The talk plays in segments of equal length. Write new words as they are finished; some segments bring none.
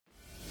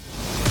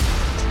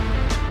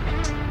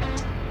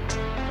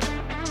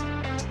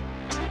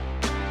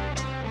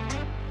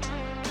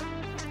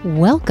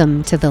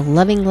Welcome to the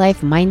Loving Life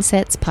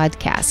Mindsets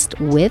podcast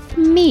with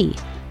me,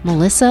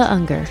 Melissa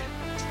Unger.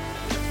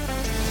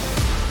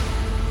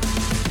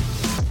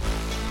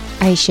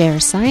 I share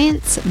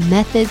science,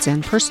 methods,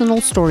 and personal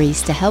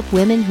stories to help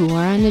women who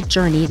are on a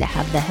journey to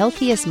have the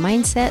healthiest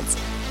mindsets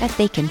that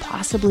they can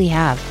possibly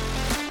have.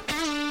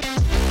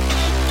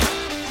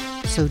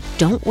 So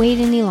don't wait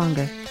any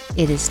longer.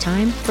 It is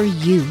time for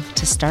you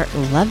to start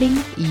loving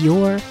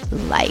your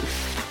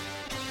life.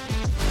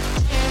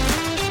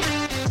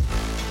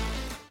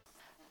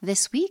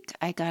 This week,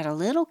 I got a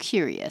little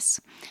curious.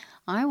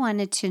 I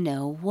wanted to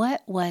know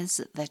what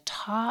was the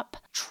top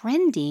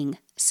trending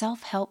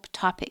self-help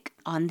topic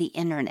on the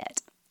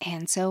internet.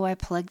 And so I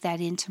plugged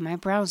that into my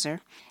browser,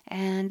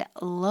 and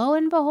lo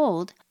and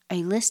behold,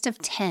 a list of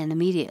 10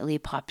 immediately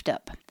popped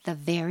up. The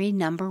very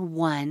number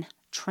one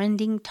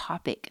trending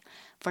topic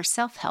for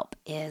self-help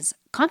is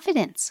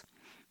confidence,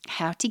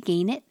 how to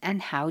gain it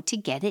and how to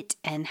get it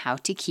and how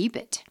to keep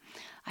it.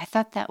 I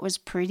thought that was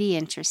pretty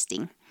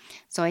interesting.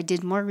 So I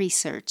did more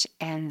research,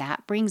 and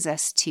that brings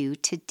us to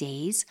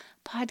today's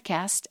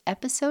podcast,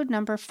 episode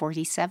number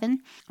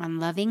 47 on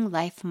Loving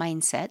Life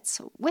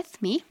Mindsets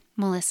with me,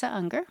 Melissa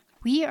Unger.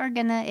 We are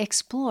going to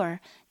explore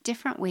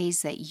different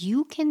ways that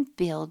you can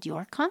build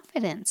your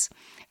confidence,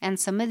 and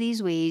some of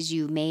these ways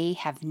you may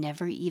have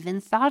never even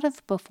thought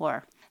of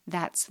before.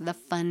 That's the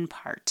fun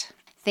part.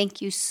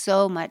 Thank you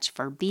so much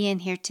for being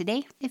here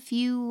today. If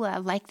you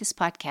like this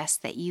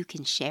podcast, that you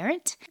can share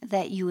it,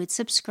 that you would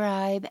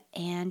subscribe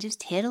and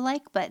just hit a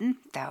like button.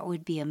 That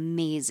would be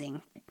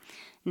amazing.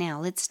 Now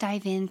let's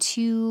dive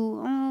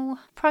into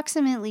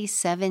approximately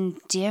 7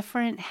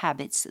 different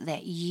habits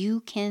that you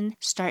can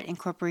start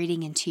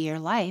incorporating into your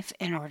life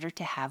in order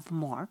to have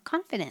more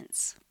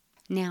confidence.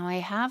 Now, I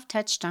have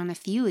touched on a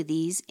few of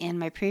these in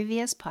my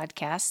previous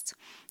podcasts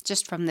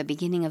just from the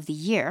beginning of the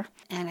year,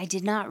 and I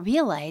did not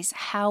realize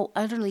how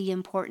utterly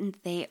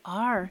important they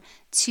are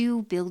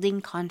to building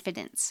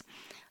confidence.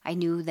 I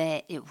knew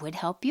that it would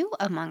help you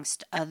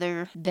amongst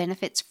other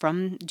benefits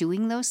from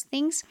doing those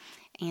things,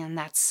 and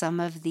that's some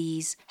of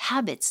these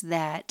habits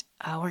that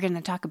we're going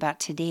to talk about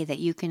today that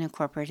you can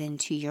incorporate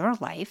into your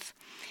life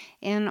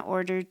in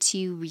order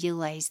to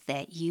realize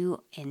that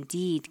you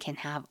indeed can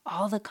have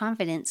all the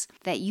confidence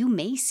that you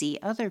may see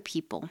other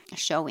people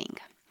showing.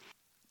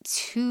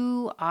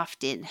 Too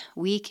often,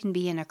 we can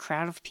be in a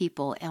crowd of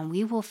people and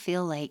we will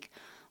feel like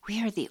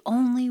we are the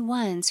only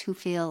ones who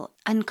feel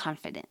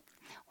unconfident,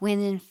 when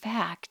in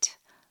fact,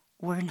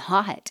 we're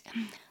not.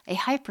 A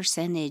high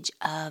percentage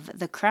of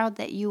the crowd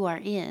that you are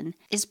in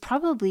is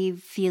probably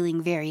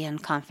feeling very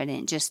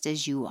unconfident just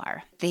as you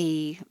are.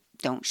 They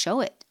don't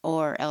show it,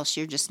 or else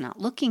you're just not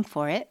looking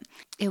for it.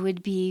 It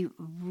would be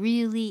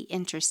really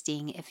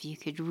interesting if you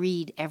could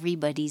read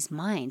everybody's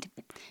mind,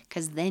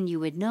 because then you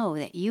would know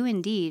that you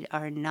indeed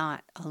are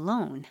not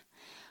alone.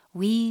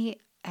 We,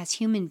 as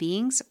human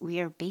beings, we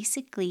are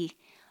basically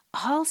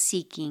all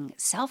seeking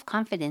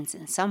self-confidence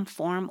in some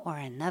form or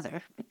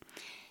another.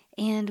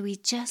 And we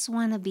just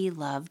want to be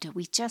loved.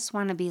 We just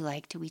want to be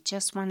liked. We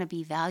just want to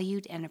be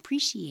valued and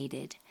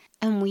appreciated.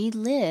 And we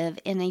live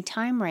in a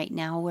time right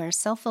now where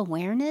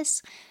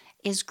self-awareness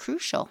is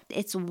crucial.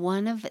 It's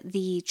one of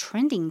the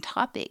trending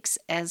topics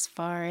as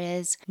far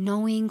as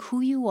knowing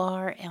who you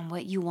are and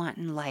what you want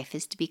in life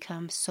is to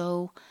become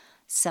so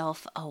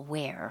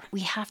self-aware.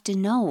 We have to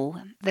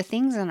know the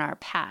things in our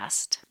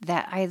past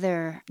that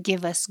either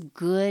give us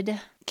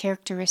good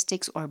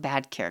characteristics or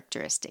bad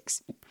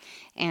characteristics.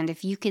 And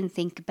if you can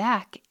think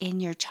back in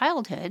your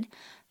childhood,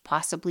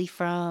 possibly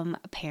from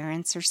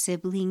parents or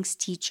siblings,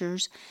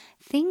 teachers,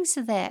 things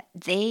that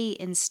they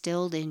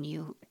instilled in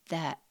you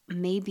that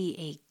may be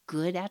a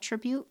good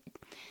attribute,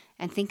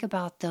 and think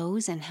about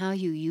those and how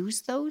you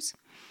use those.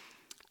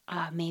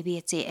 Maybe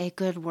it's a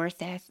good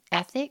work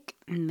ethic.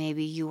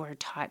 Maybe you were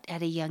taught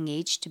at a young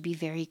age to be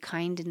very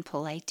kind and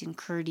polite and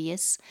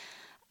courteous,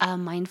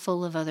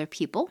 mindful of other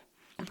people.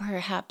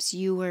 Perhaps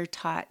you were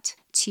taught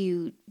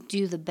to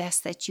do the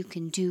best that you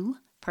can do.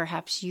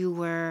 Perhaps you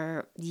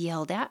were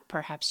yelled at.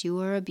 Perhaps you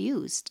were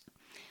abused.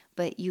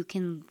 But you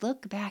can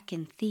look back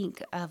and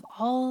think of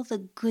all the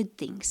good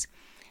things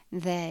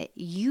that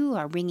you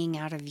are bringing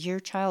out of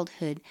your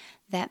childhood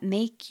that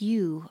make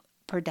you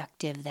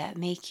productive, that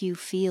make you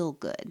feel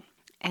good.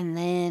 And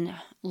then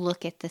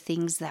look at the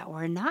things that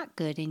were not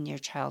good in your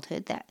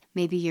childhood that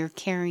maybe you're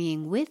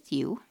carrying with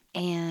you.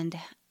 And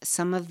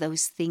some of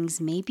those things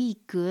may be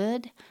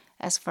good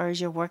as far as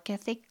your work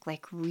ethic,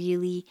 like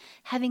really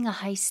having a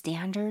high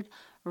standard,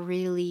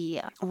 really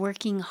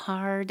working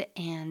hard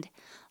and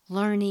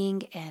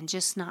learning and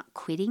just not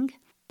quitting.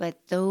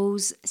 But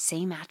those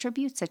same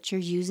attributes that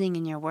you're using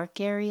in your work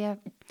area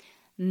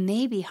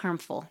may be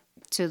harmful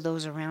to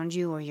those around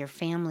you or your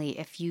family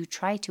if you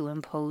try to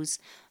impose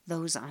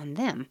those on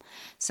them.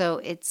 So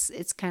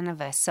it's kind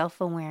of a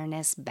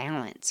self-awareness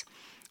balance,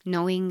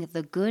 knowing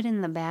the good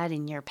and the bad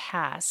in your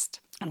past,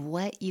 and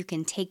what you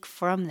can take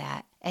from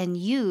that and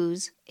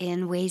use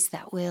in ways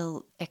that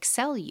will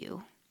excel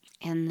you.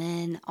 And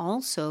then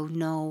also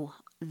know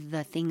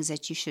the things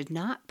that you should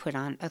not put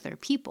on other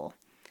people.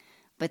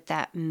 but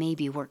that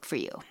maybe work for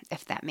you,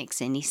 if that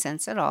makes any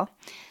sense at all.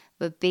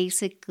 But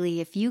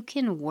basically, if you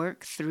can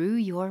work through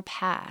your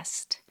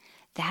past,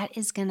 that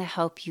is going to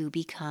help you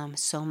become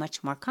so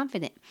much more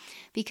confident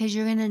because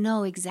you're going to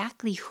know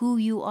exactly who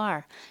you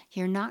are.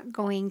 You're not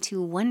going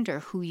to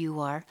wonder who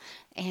you are,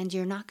 and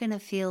you're not going to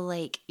feel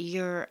like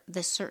you're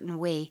the certain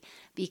way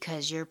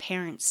because your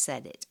parents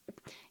said it.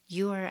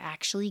 You are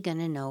actually going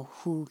to know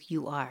who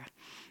you are.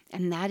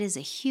 And that is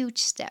a huge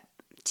step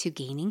to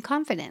gaining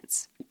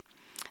confidence.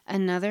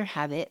 Another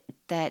habit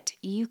that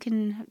you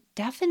can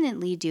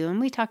definitely do, and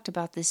we talked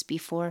about this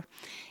before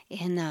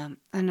in an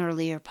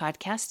earlier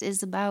podcast,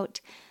 is about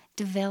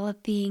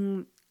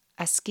developing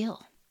a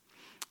skill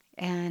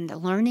and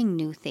learning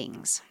new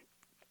things.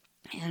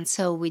 And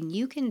so when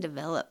you can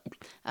develop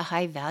a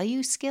high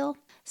value skill,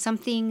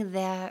 something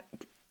that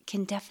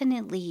can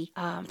definitely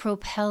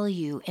propel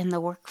you in the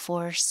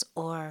workforce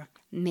or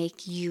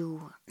make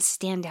you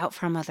stand out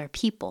from other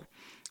people.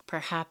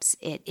 Perhaps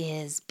it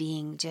is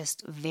being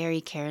just very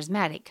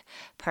charismatic.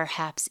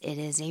 Perhaps it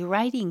is a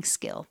writing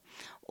skill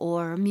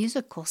or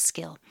musical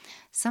skill.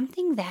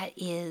 Something that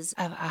is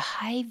of a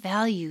high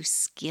value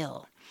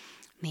skill.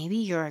 Maybe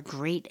you're a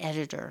great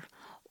editor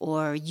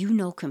or you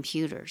know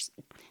computers.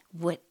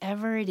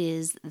 Whatever it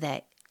is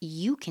that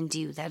you can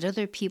do that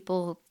other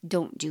people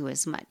don't do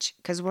as much,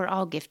 because we're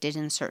all gifted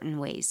in certain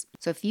ways.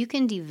 So if you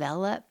can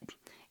develop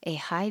a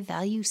high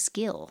value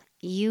skill,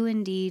 you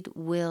indeed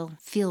will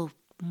feel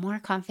more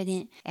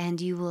confident and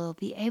you will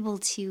be able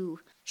to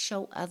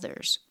show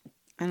others.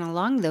 And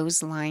along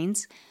those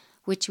lines,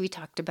 which we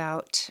talked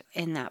about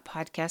in that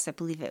podcast, I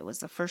believe it was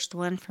the first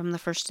one from the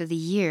first of the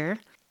year,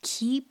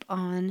 keep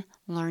on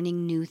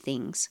learning new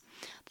things.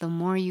 The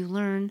more you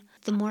learn,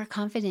 the more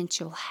confidence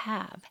you'll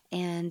have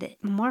and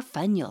more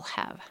fun you'll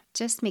have.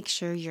 Just make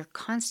sure you're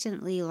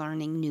constantly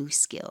learning new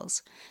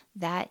skills.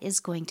 That is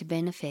going to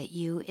benefit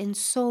you in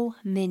so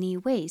many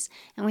ways.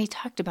 And we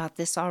talked about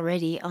this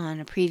already on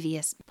a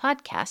previous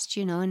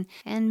podcast,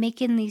 and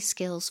making these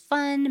skills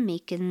fun,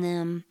 making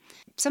them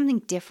something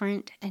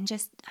different, and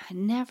just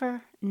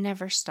never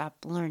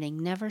stop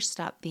learning, never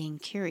stop being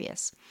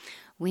curious.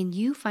 When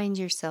you find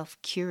yourself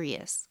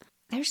curious,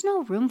 there's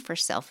no room for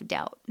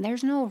self-doubt.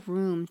 There's no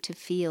room to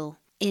feel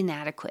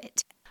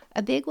inadequate.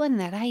 A big one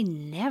that I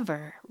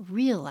never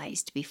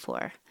realized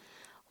before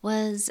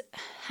was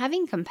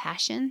having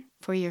compassion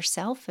for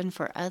yourself and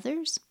for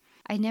others.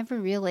 I never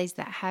realized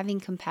that having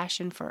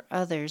compassion for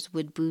others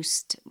would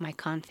boost my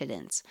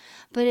confidence,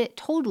 but it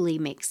totally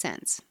makes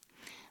sense.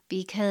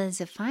 Because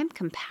if I'm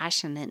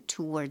compassionate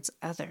towards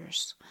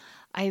others,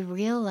 I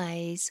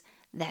realize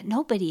that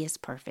nobody is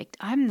perfect.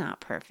 I'm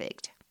not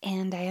perfect.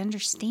 And I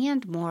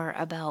understand more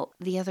about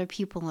the other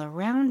people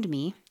around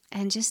me,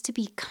 and just to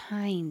be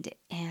kind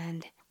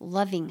and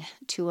loving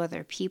to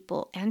other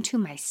people and to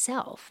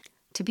myself,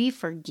 to be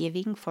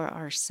forgiving for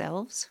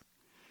ourselves,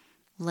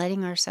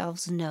 letting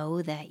ourselves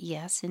know that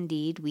yes,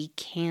 indeed, we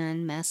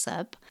can mess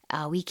up,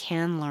 we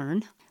can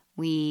learn,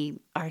 we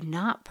are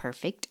not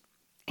perfect,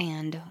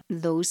 and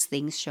those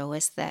things show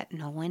us that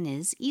no one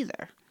is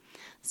either.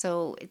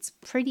 So it's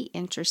pretty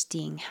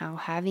interesting how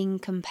having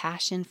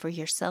compassion for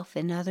yourself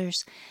and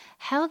others,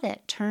 how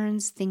that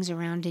turns things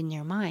around in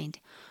your mind.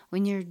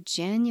 When you're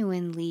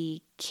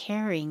genuinely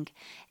caring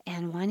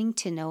and wanting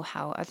to know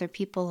how other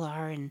people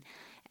are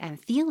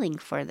and feeling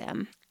for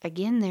them,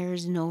 again,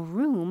 there's no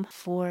room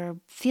for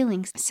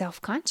feeling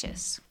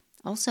self-conscious.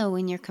 Also,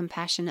 when you're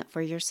compassionate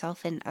for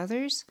yourself and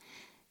others,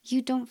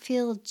 you don't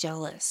feel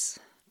jealous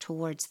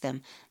towards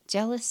them.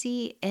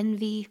 Jealousy,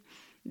 envy,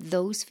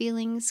 those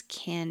feelings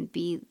can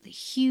be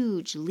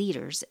huge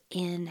leaders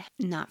in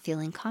not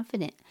feeling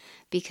confident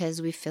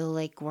because we feel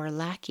like we're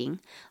lacking,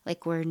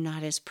 like we're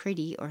not as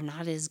pretty or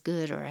not as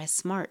good or as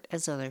smart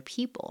as other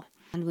people.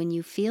 And when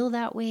you feel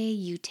that way,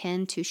 you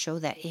tend to show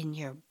that in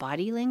your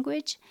body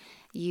language.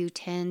 You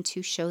tend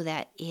to show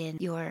that in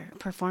your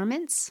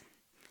performance.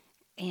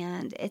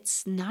 And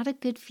it's not a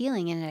good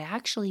feeling, and it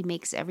actually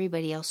makes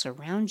everybody else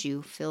around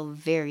you feel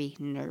very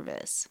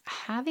nervous.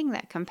 Having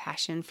that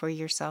compassion for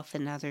yourself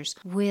and others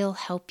will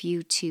help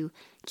you to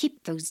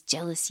keep those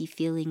jealousy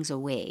feelings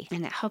away,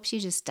 and it helps you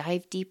just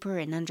dive deeper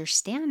and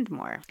understand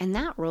more. And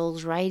that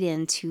rolls right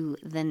into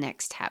the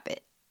next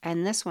habit.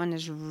 And this one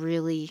is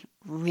really,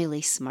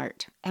 really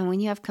smart. And when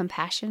you have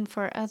compassion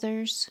for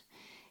others,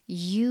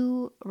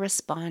 you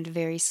respond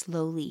very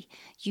slowly.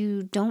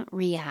 You don't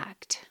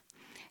react.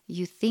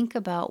 You think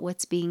about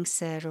what's being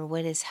said or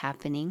what is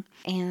happening,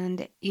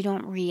 and you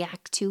don't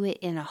react to it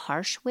in a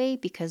harsh way,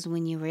 because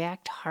when you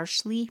react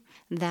harshly,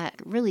 that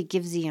really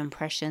gives the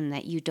impression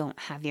that you don't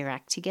have your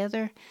act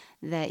together,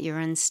 that you're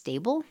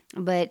unstable.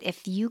 But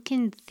if you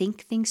can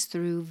think things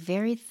through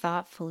very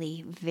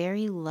thoughtfully,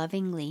 very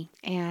lovingly,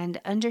 and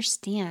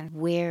understand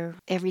where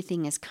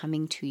everything is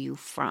coming to you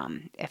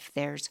from, if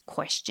there's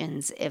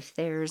questions, if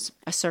there's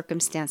a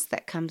circumstance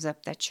that comes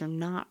up that you're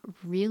not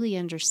really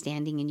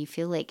understanding and you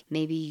feel like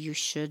maybe you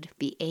should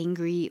be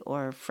angry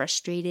or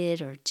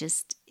frustrated or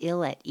just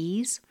ill at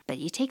ease, but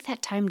you take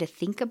that time to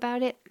think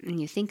about it and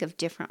you think of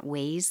different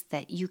ways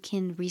that you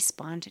can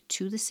respond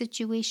to the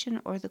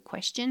situation or the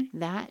question,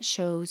 that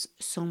shows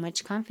so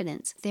much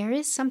confidence. There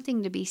is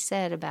something to be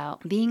said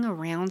about being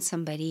around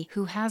somebody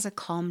who has a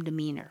calm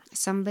demeanor,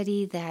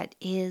 somebody that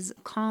is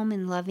calm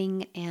and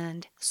loving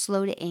and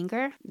slow to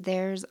anger.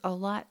 There's a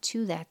lot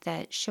to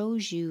that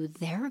shows you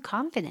their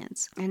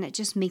confidence, and it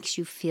just makes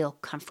you feel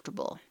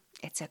comfortable.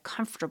 It's a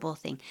comfortable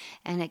thing,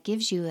 and it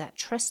gives you that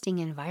trusting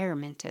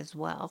environment as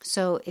well.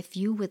 So if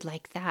you would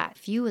like that,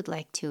 if you would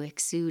like to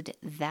exude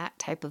that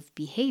type of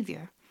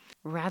behavior,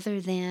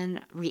 rather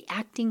than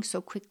reacting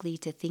so quickly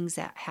to things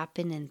that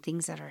happen and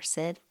things that are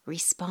said,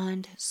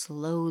 respond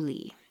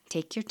slowly.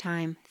 Take your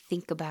time,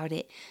 think about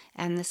it,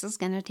 and this is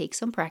going to take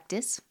some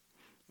practice.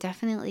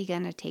 Definitely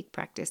going to take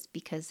practice,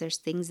 because there's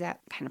things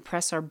that kind of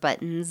press our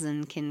buttons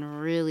and can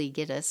really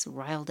get us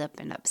riled up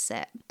and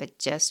upset. But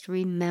just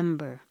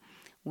remember,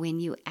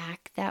 when you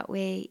act that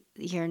way,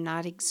 you're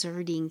not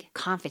exerting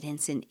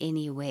confidence in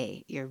any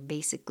way. You're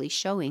basically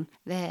showing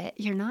that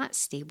you're not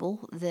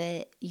stable,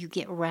 that you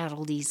get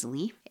rattled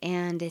easily,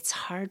 and it's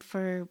hard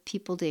for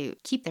people to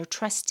keep their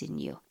trust in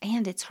you.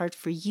 And it's hard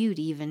for you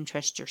to even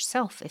trust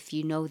yourself if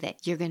you know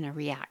that you're going to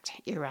react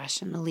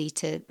irrationally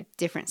to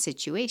different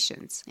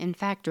situations. In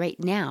fact, right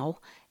now,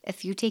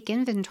 if you take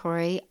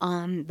inventory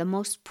on the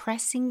most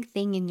pressing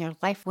thing in your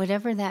life,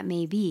 whatever that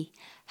may be,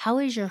 how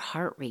is your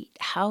heart rate?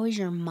 How is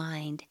your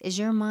mind? Is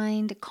your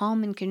mind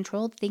calm and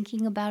controlled,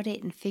 thinking about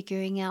it and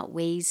figuring out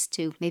ways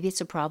to, maybe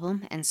it's a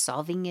problem and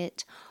solving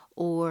it?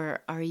 Or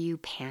are you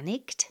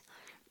panicked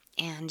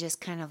and just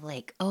kind of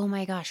like, oh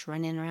my gosh,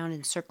 running around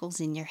in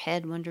circles in your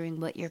head, wondering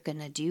what you're going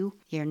to do?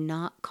 You're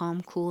not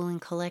calm, cool, and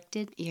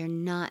collected. You're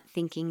not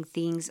thinking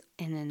things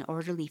in an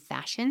orderly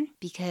fashion,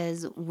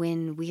 because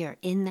when we are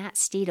in that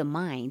state of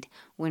mind,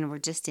 when we're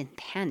just in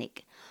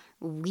panic,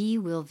 we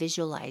will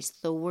visualize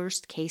the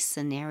worst case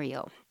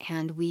scenario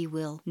and we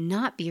will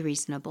not be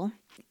reasonable.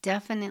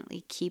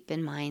 Definitely keep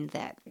in mind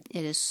that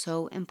it is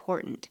so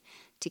important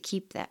to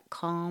keep that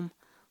calm,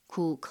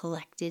 cool,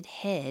 collected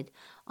head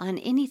on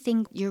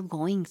anything you're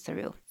going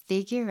through.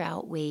 Figure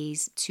out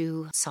ways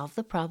to solve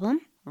the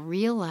problem.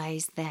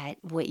 Realize that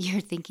what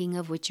you're thinking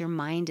of, what your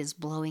mind is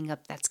blowing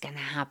up that's going to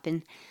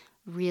happen,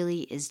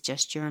 really is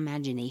just your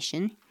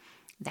imagination.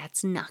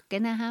 That's not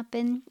going to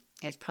happen.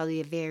 It's probably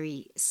a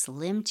very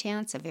slim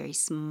chance, a very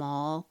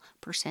small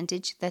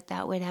percentage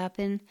that would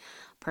happen.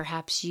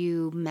 Perhaps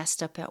you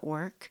messed up at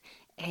work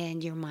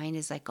and your mind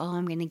is like, oh,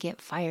 I'm going to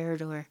get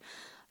fired, or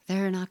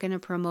they're not going to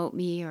promote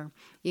me, or,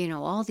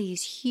 all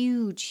these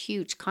huge,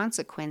 huge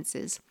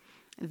consequences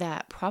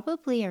that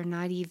probably are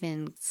not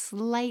even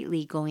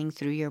slightly going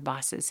through your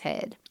boss's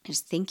head.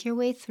 Just think your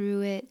way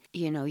through it.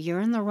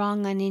 You're in the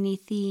wrong on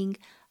anything.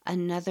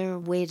 Another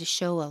way to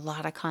show a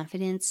lot of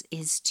confidence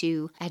is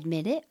to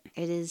admit it.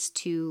 It is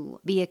to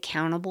be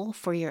accountable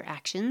for your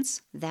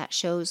actions. That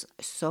shows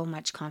so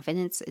much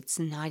confidence. It's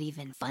not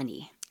even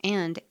funny.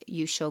 And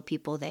you show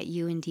people that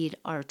you indeed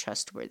are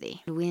trustworthy.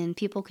 When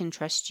people can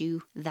trust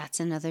you, that's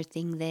another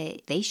thing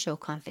that they show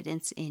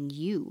confidence in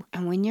you.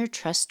 And when you're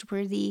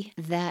trustworthy,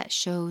 that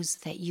shows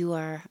that you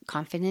are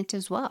confident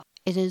as well.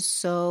 It is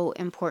so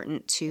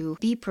important to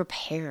be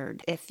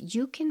prepared. If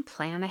you can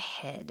plan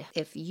ahead,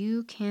 if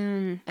you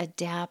can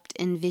adapt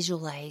and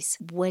visualize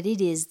what it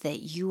is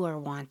that you are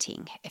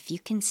wanting, if you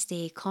can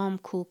stay calm,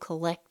 cool,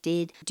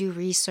 collected, do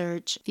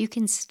research, if you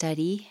can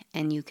study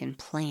and you can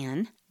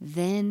plan,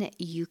 then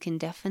you can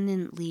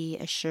definitely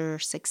assure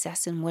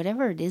success in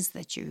whatever it is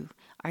that you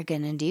are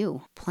going to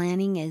do.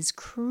 Planning is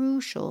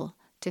crucial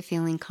to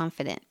feeling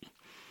confident.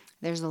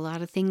 There's a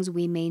lot of things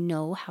we may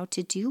know how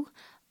to do,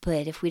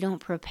 but if we don't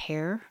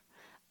prepare,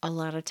 a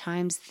lot of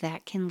times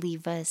that can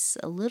leave us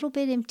a little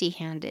bit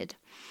empty-handed.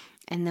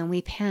 And then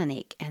we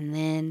panic, and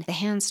then the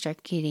hands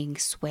start getting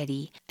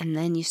sweaty, and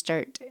then you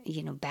start,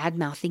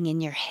 bad-mouthing in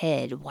your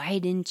head. Why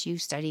didn't you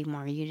study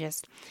more?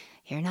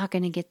 You're not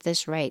going to get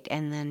this right.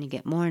 And then you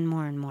get more and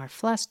more and more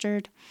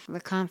flustered.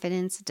 The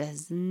confidence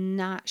does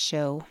not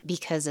show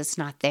because it's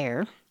not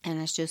there.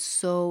 And it's just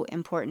so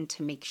important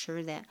to make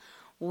sure that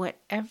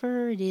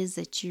whatever it is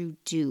that you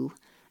do,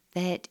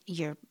 that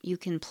you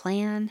can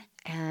plan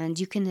and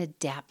you can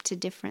adapt to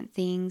different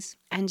things,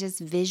 and just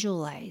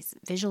visualize.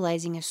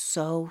 Visualizing is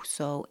so,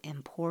 so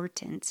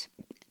important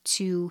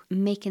to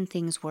making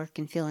things work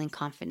and feeling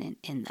confident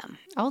in them.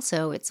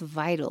 Also, it's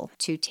vital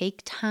to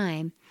take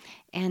time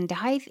and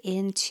dive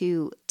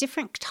into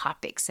different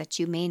topics that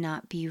you may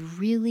not be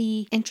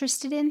really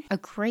interested in. A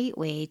great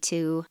way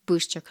to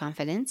boost your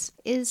confidence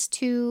is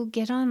to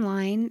get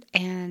online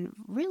and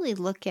really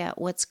look at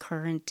what's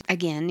current.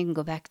 Again, you can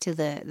go back to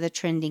the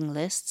trending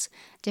lists,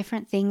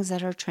 different things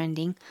that are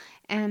trending,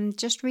 and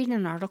just read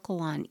an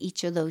article on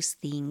each of those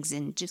things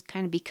and just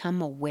kind of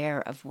become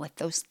aware of what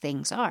those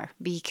things are.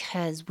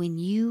 Because when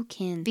you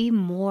can be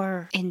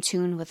more in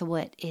tune with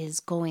what is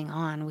going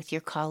on with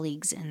your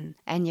colleagues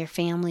and your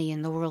family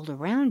and the world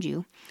around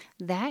you,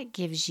 that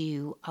gives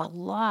you a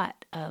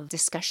lot of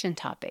discussion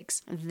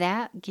topics.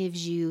 That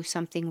gives you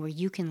something where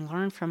you can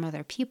learn from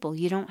other people.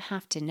 You don't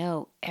have to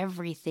know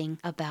everything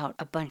about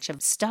a bunch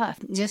of stuff,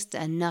 just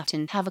enough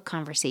to have a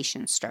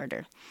conversation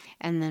starter.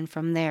 And then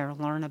from there,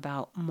 learn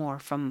about more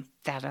from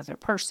that other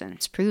person.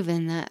 It's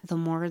proven that the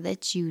more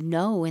that you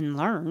know and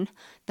learn,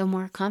 the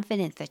more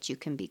confident that you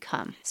can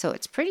become. So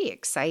it's pretty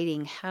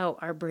exciting how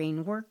our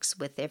brain works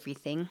with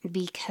everything,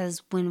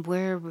 because when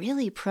we're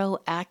really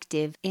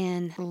proactive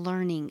in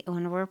learning,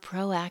 when we're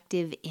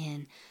proactive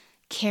in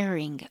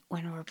caring,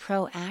 when we're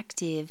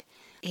proactive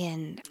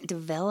in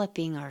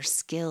developing our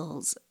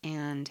skills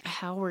and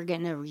how we're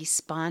going to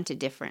respond to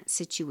different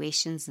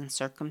situations and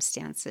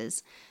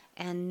circumstances,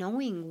 and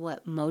knowing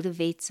what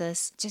motivates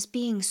us, just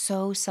being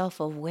so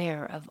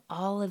self-aware of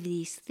all of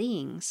these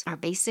things are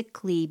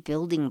basically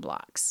building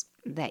blocks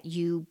that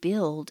you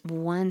build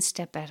one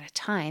step at a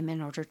time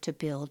in order to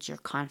build your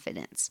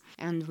confidence.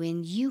 And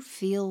when you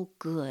feel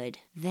good,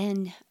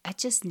 then it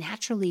just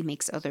naturally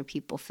makes other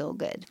people feel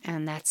good.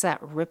 And that's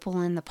that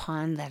ripple in the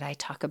pond that I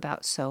talk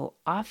about so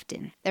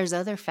often. There's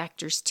other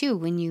factors too.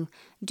 When you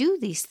do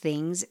these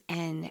things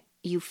and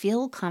you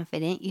feel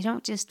confident, you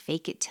don't just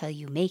fake it till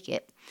you make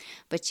it,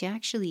 but you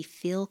actually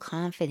feel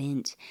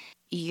confident.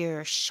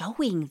 You're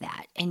showing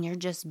that and you're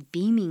just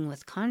beaming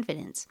with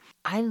confidence.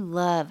 I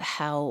love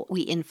how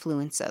we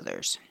influence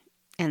others.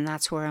 And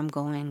that's where I'm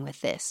going with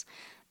this.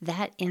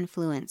 That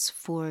influence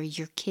for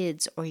your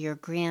kids or your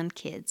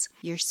grandkids,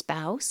 your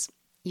spouse,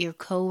 your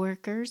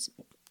coworkers,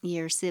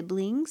 your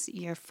siblings,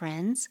 your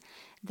friends,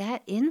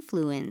 that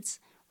influence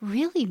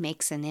really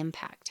makes an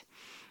impact.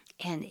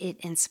 And it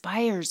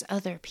inspires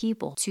other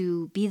people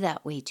to be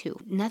that way too.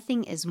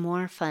 Nothing is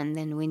more fun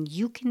than when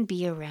you can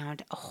be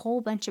around a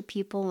whole bunch of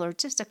people or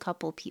just a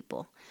couple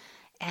people,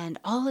 and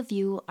all of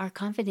you are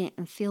confident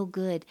and feel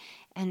good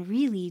and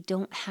really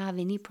don't have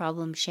any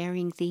problem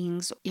sharing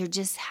things. You're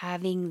just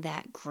having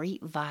that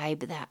great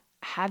vibe, that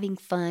having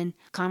fun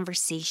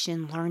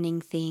conversation,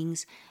 learning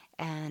things,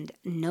 and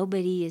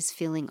nobody is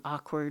feeling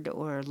awkward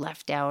or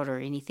left out or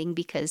anything,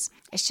 because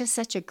it's just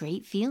such a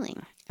great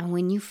feeling. And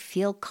when you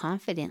feel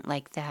confident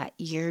like that,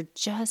 you're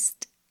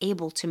just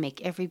able to make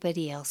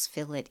everybody else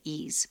feel at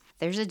ease.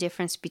 There's a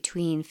difference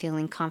between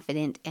feeling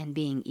confident and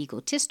being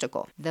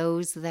egotistical.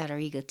 Those that are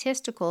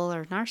egotistical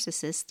or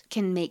narcissists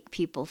can make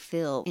people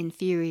feel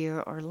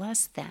inferior or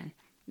less than.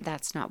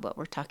 That's not what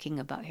we're talking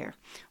about here.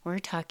 We're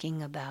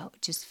talking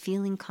about just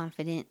feeling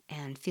confident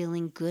and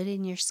feeling good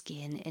in your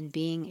skin and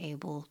being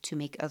able to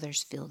make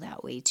others feel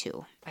that way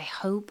too. I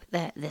hope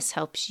that this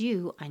helps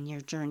you on your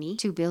journey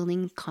to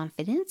building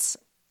confidence.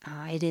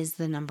 It is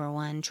the number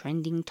one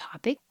trending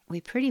topic.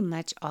 We pretty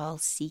much all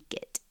seek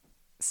it.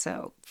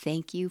 So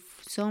thank you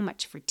so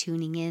much for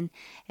tuning in.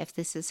 If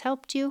this has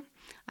helped you,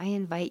 I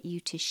invite you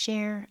to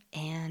share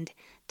and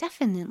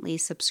definitely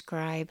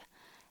subscribe.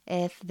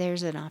 If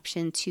there's an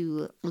option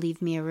to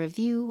leave me a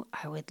review,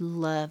 I would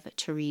love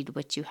to read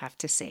what you have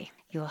to say.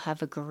 You'll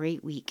have a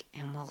great week,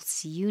 and we'll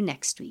see you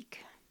next week.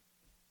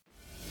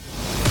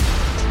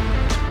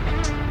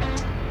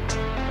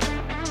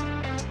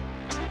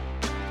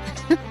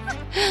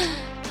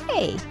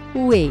 Hey,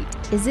 wait,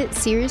 is it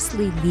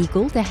seriously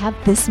legal to have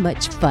this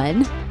much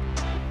fun?